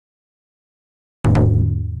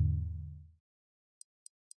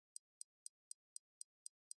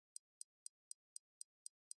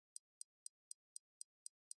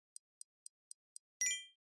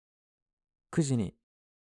9時に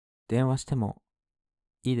電話しても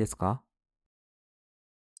いいですか？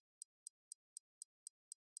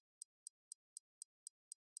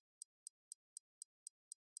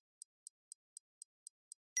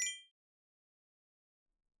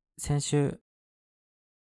先週、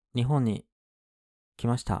日本に来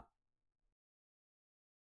ました。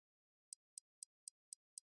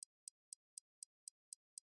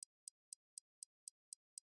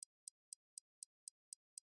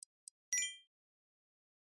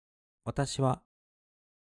私は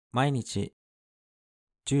毎日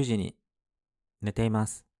10時に寝ていま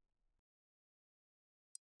す。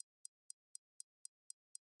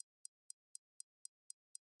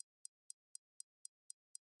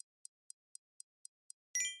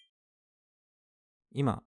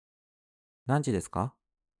今、何時ですか？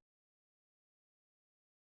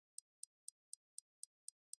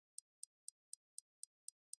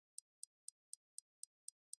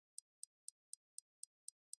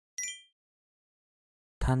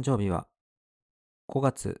誕生日は5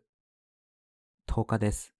月10日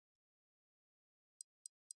です。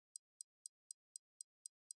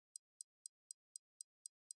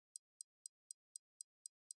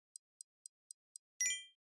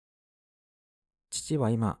父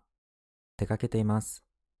は今、出かけています。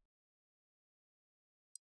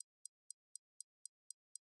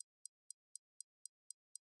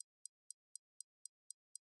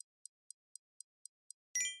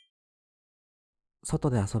外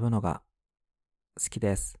で遊ぶのが好き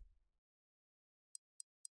です。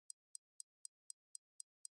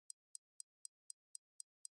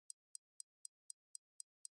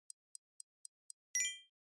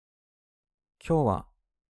今日は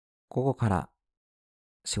午後から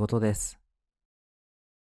仕事です。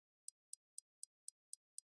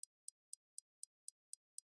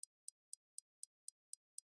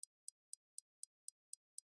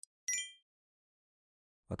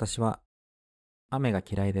私は雨が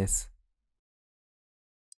嫌いです。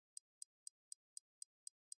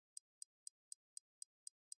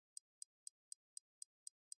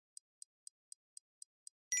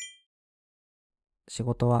仕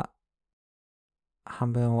事は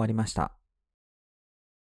半分終わりました。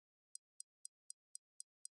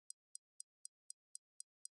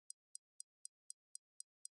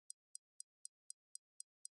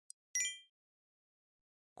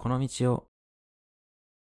この道を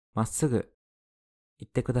まっすぐ行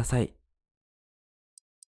ってください。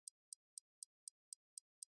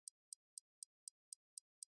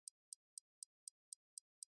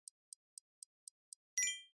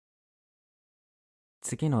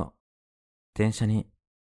次の電車に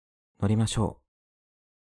乗りましょう。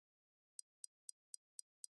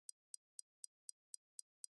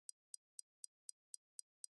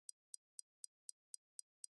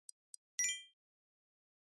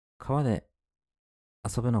川で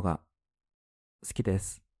遊ぶのが好きで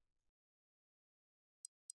す。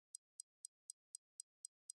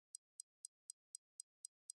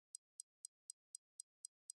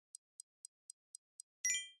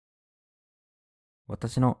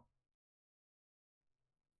私の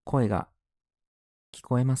声が聞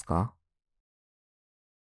こえますか？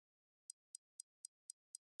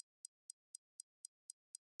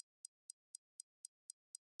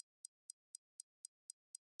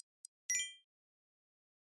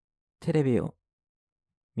テレビを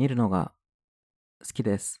見るのが好き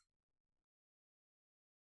です。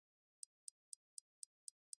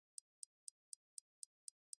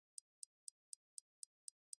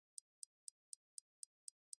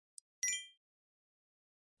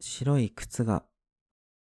白い靴が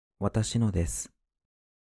私のです。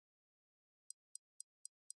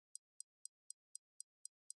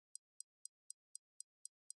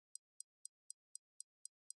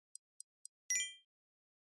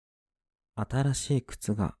新しい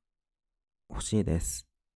靴が欲しいです。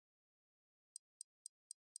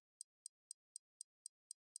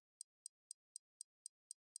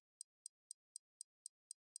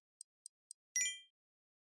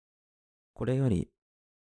これより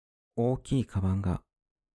大きいカバンが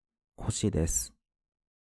欲しいです。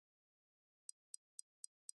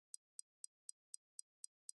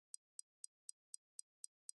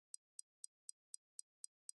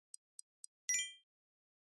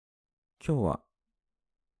今日は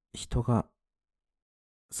人が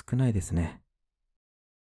少ないですね。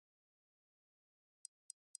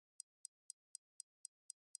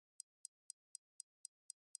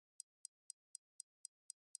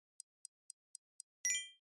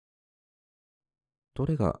ど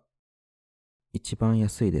れが一番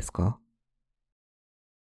安いですか？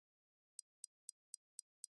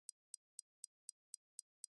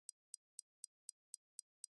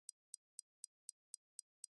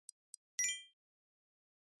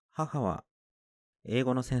母は英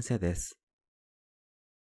語の先生です。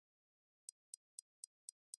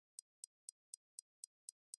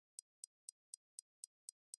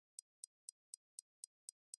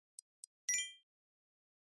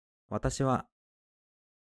私は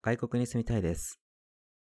外国に住みたいです。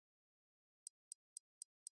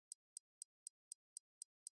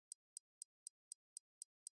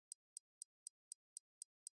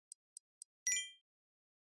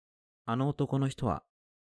あの男の人は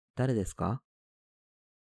誰ですか？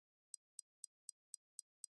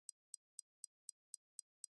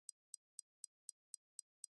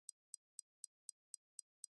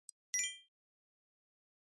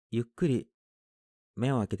ゆっくり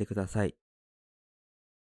目を開けてください。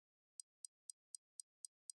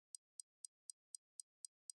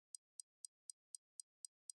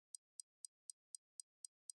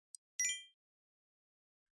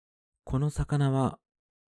この魚は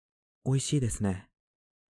美味しいですね。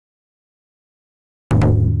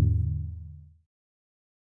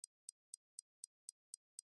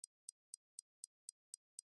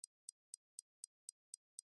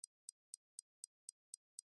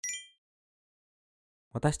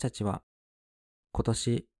私たちは今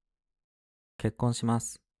年結婚しま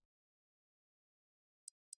す。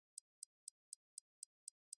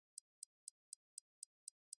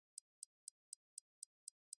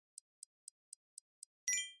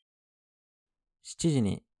7時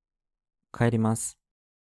に帰ります。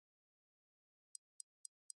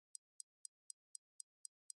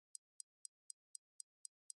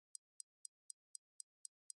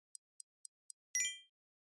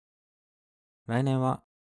来年は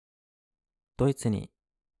ドイツに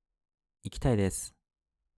行きたいです。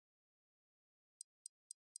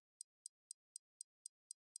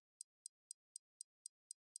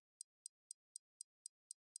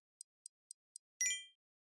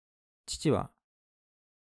父は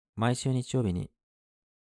毎週日曜日に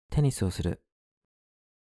テニスをする。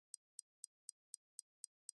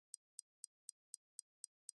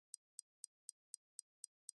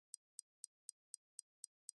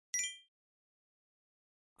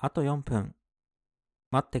あと4分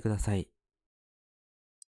待ってください。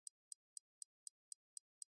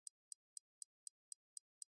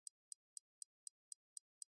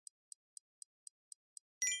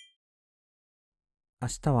明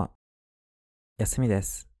日は休みで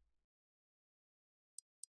す。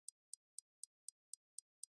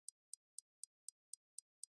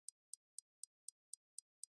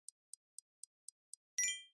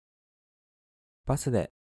バス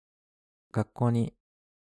で学校に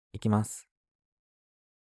行きます。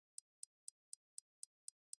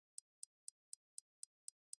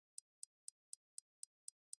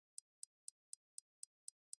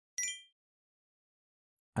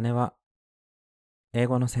姉は英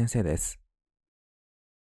語の先生です。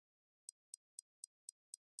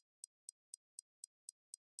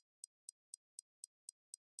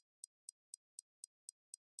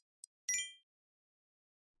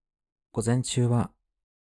午前中は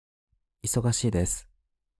忙しいです。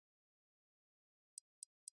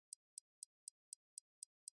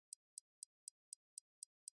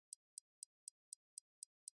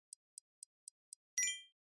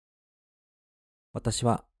私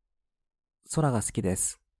は空が好きで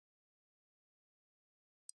す。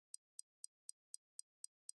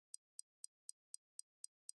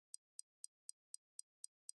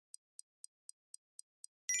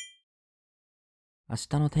明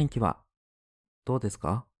日の天気はどうです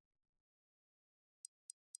か？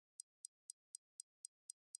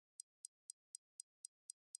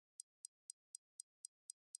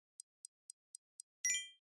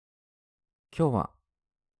今日は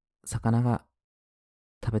魚が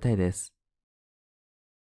食べたいです。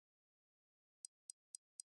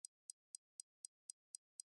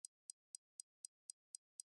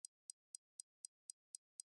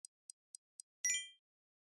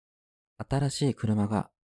新しい車が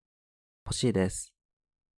欲しいです。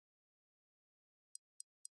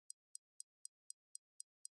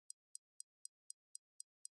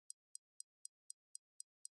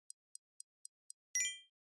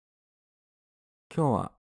今日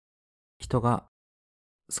は人が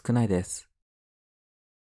少ないです。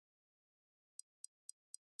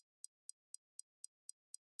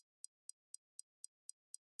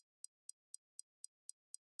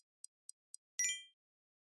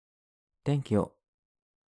電気を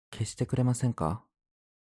消してくれませんか？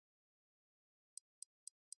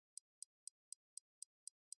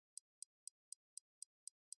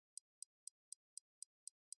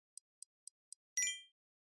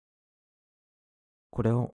こ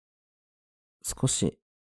れを少し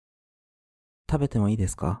食べてもいいで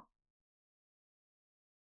すか？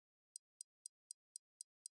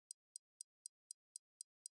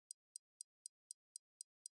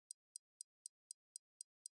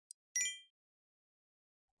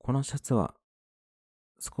このシャツは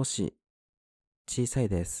少し小さい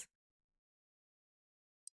です。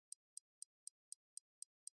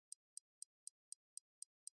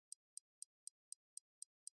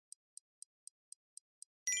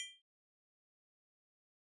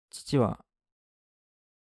父は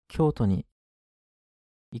京都に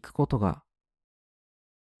行くことが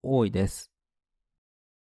多いです。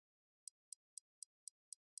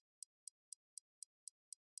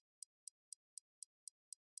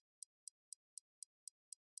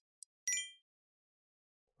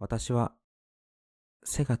私は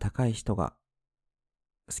背が高い人が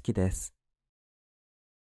好きです。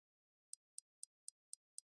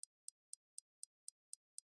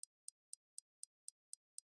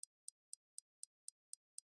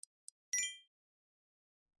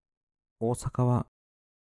大阪は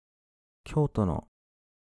京都の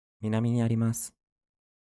南にあります。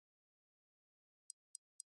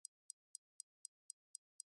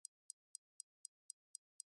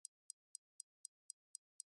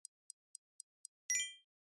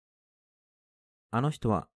あの人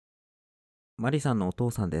はマリさんのお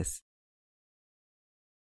父さんです。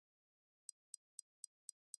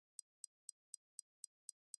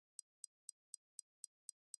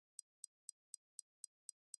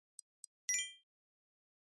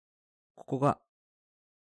ここが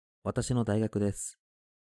私の大学です。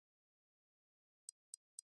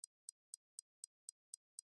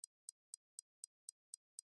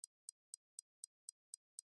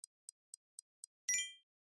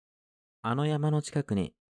あの山の近く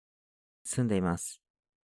に住んでいます。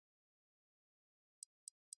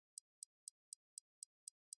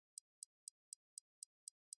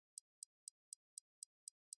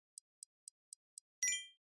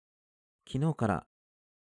昨日から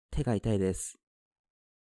手が痛いです。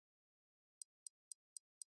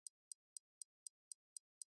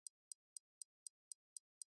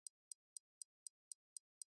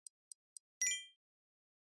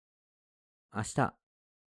明日、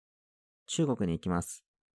中国に行きます。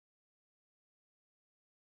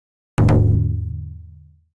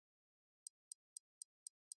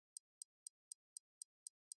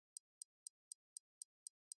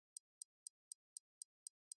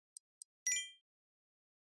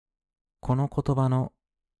この言葉の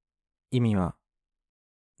意味は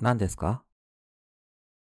何ですか？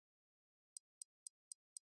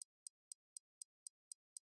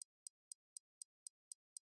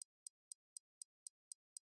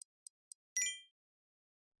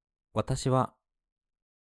私は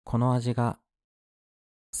この味が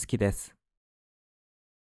好きです。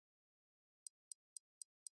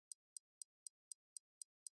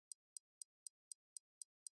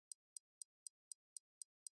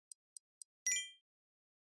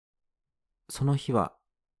その日は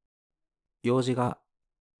用事が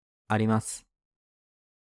あります。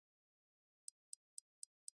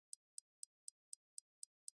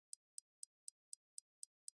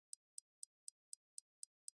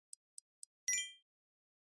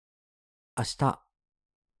明日、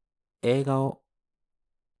映画を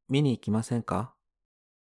見に行きませんか？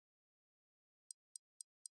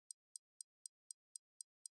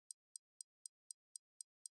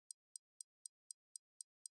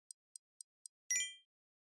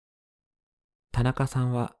田中さ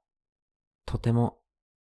んはとても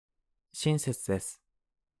親切です。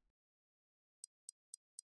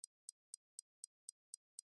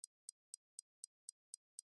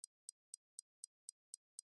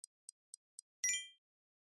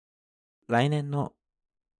来年の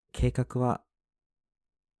計画は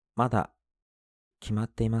まだ決まっ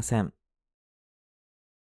ていません。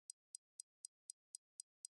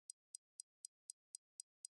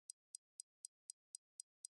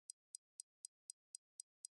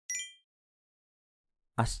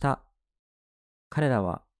明日、彼ら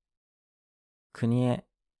は国へ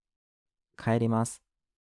帰ります。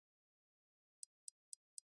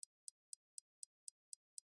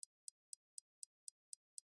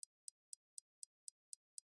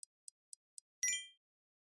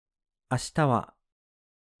明日は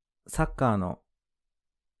サッカーの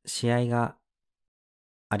試合が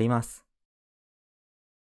あります。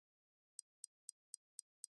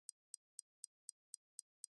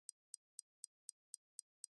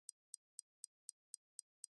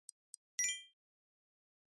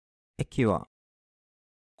駅は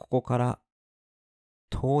ここから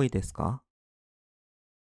遠いですか？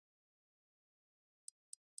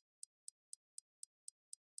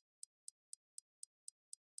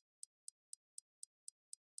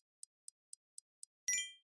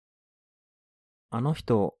あの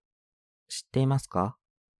人を知っていますか？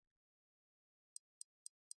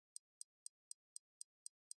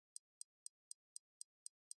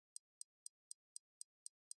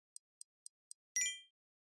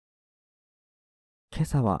今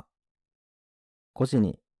朝は5時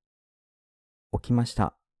に起きまし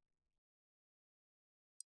た。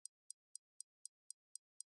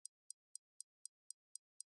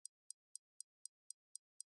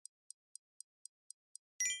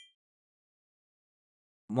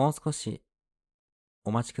もう少し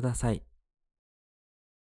お待ちください。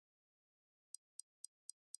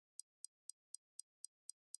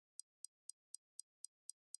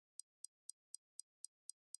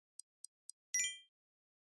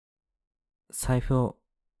財布を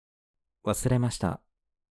忘れました。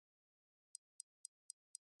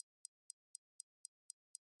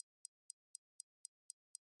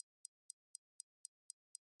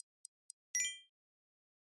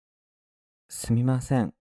すみませ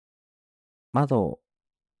ん。窓を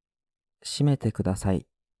閉めてください。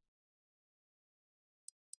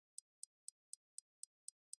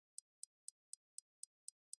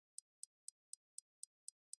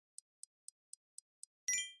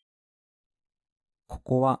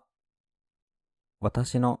ここは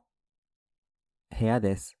私の部屋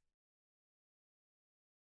です。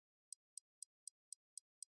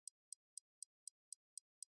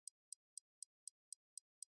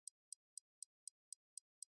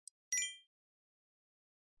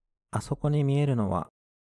あそこに見えるのは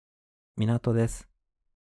港です。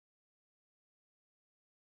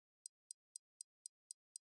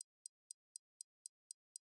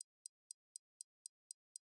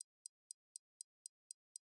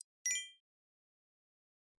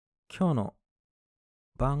今日の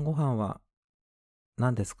晩ご飯は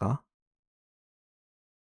何ですか？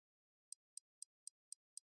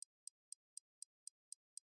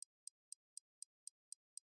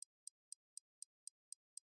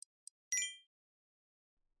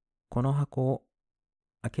この箱を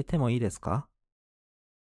開けてもいいですか？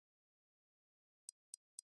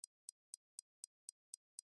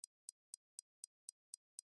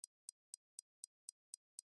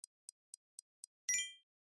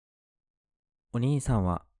お兄さん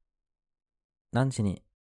は何時に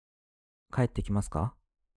帰ってきますか？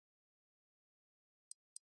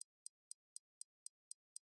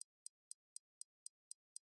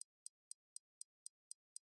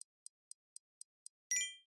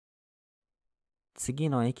次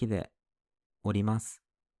の駅で降ります。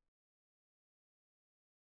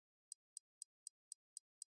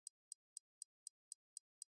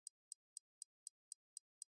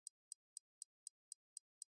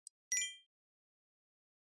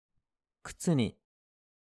靴に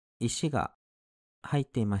石が入っ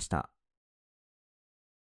ていました。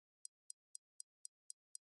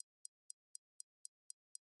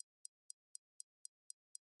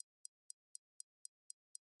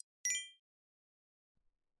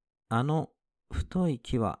あの太い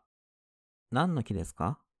木は何の木です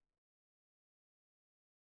か？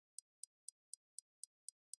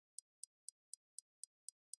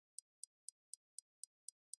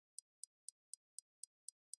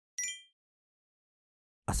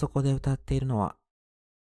あそこで歌っているのは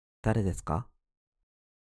誰ですか？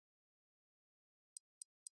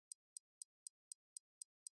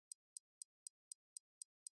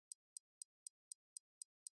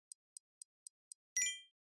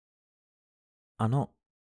あの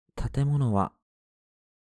建物は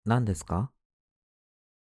何ですか？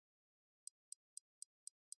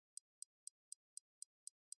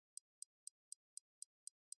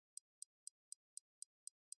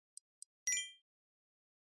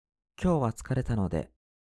今日は疲れたので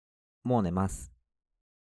もう寝ます。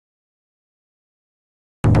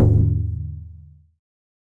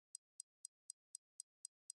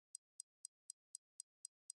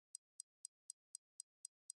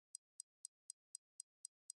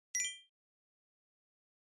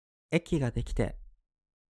駅ができて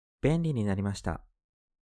便利になりました。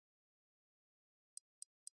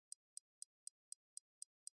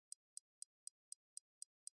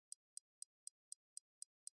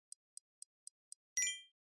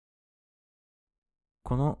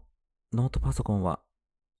このノートパソコンは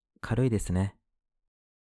軽いですね。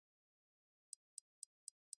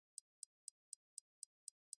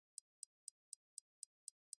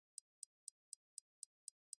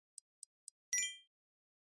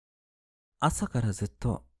朝からずっ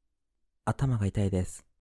と頭が痛いです。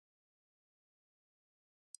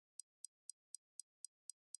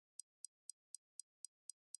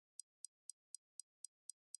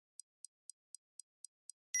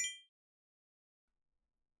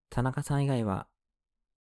田中さん以外は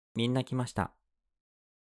みんな来ました。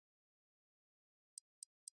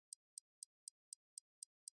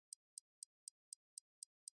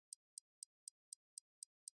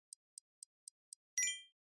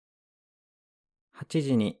8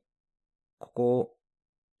時にここを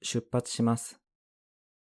出発します。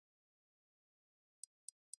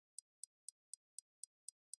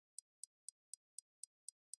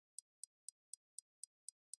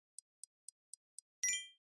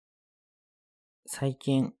最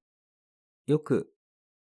近、よく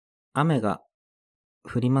雨が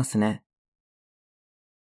降りますね。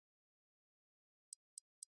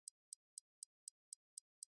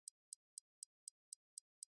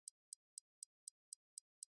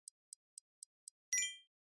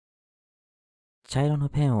茶色の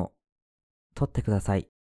ペンを取ってください。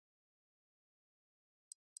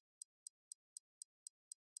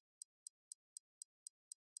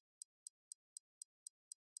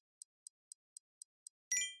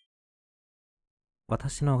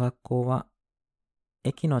私の学校は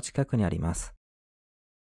駅の近くにあります。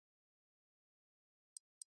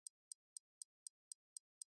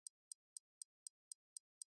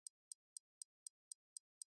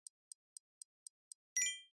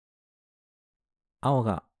青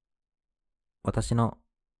が私の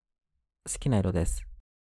好きな色です。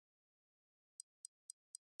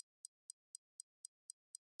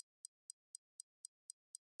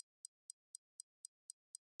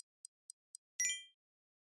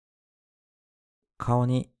顔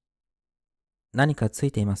に何かつ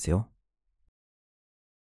いていますよ。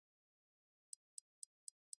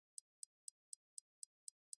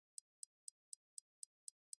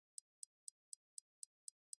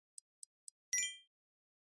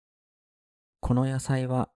この野菜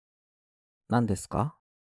は何ですか？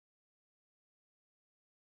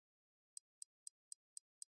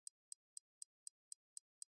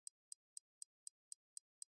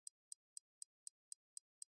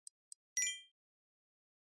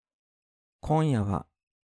今夜は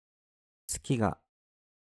月が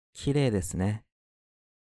綺麗ですね。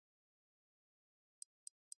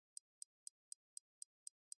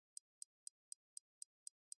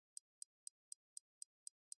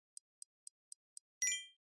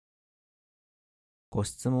ご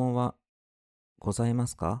質問はございま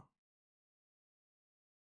すか？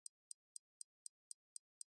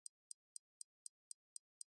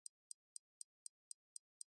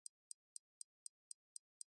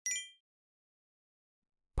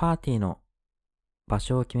パーティーの場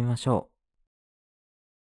所を決めましょう。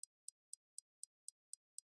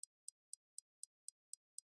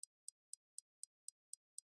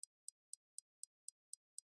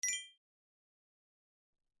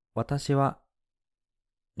私は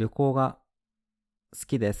旅行が好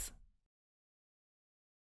きです。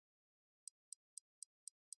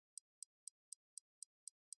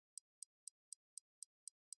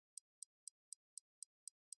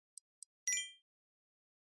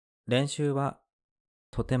練習は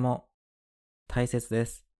とても大切で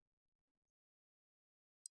す。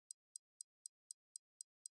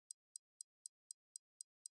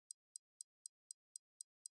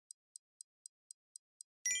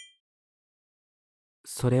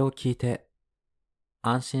それを聞いて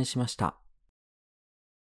安心しました。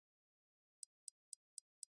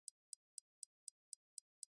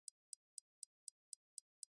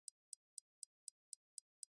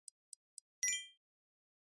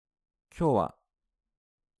今日は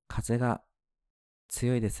風が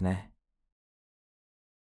強いですね。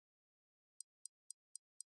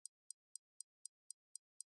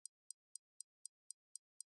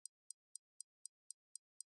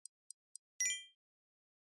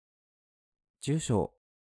住所を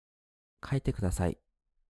書いてください。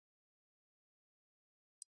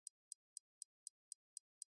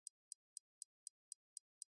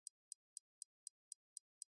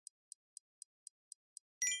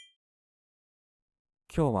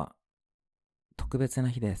今日は特別な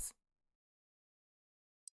日です。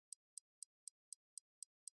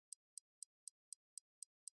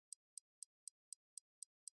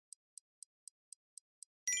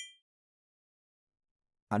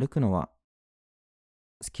歩くのは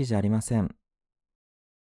好きじゃありません。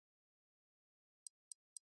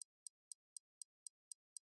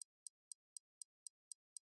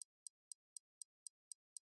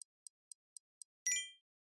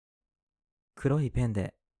黒いペン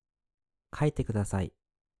で書いてください。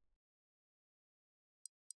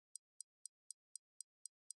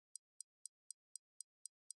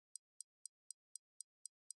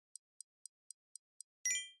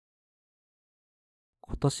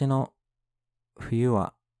今年の冬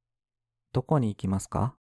はどこに行きます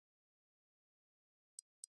か？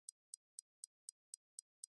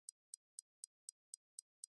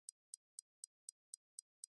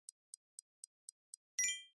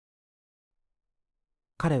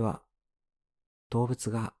彼は動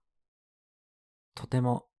物がとて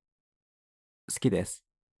も好きです。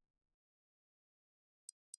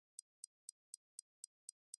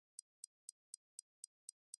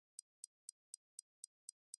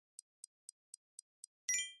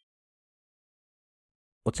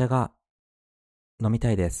お茶が飲みた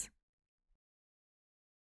いです。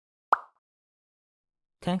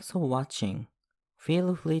Thanks for watching.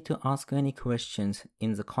 Feel free to ask any questions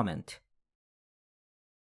in the comment.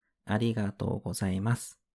 ありがとうございま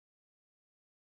す。